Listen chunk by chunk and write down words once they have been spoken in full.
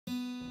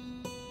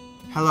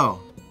Hello,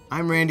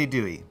 I'm Randy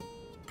Dewey,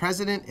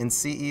 President and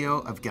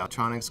CEO of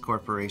Galtronics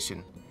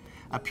Corporation,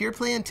 a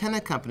pure-play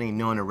antenna company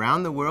known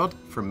around the world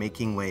for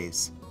making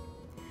waves.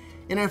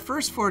 In our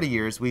first 40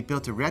 years, we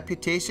built a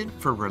reputation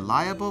for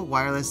reliable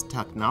wireless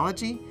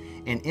technology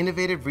and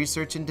innovative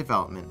research and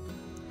development.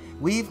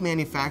 We've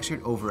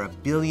manufactured over 1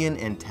 billion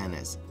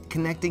antennas,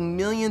 connecting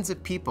millions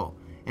of people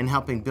and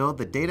helping build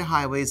the data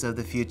highways of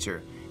the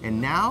future. And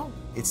now,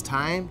 it's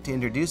time to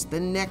introduce the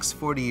next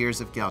 40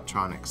 years of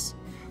Galtronics.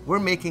 We're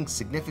making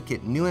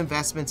significant new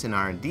investments in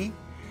R&D.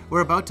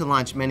 We're about to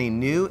launch many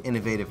new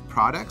innovative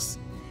products.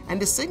 And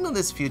to signal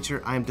this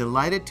future, I'm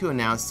delighted to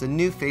announce the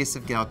new face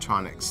of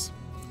Galtronics.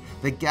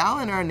 The Gal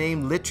in our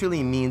name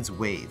literally means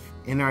wave.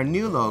 And our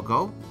new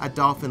logo, a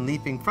dolphin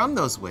leaping from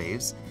those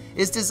waves,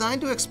 is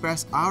designed to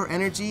express our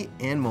energy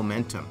and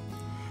momentum.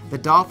 The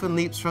dolphin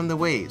leaps from the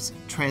waves,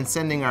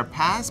 transcending our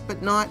past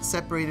but not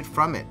separated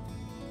from it.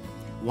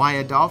 Why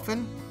a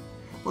dolphin?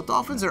 Well,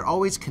 dolphins are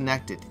always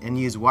connected and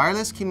use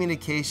wireless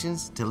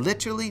communications to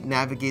literally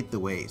navigate the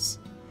waves.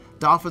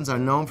 Dolphins are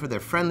known for their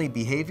friendly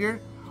behavior,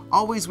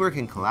 always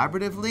working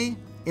collaboratively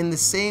in the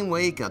same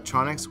way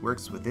Galtronics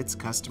works with its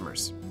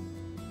customers.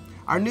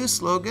 Our new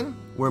slogan,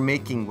 "We're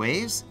making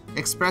waves,"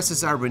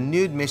 expresses our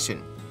renewed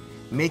mission,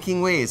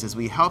 making waves as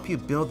we help you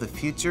build the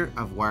future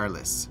of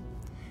wireless.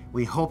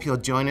 We hope you'll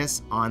join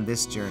us on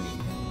this journey.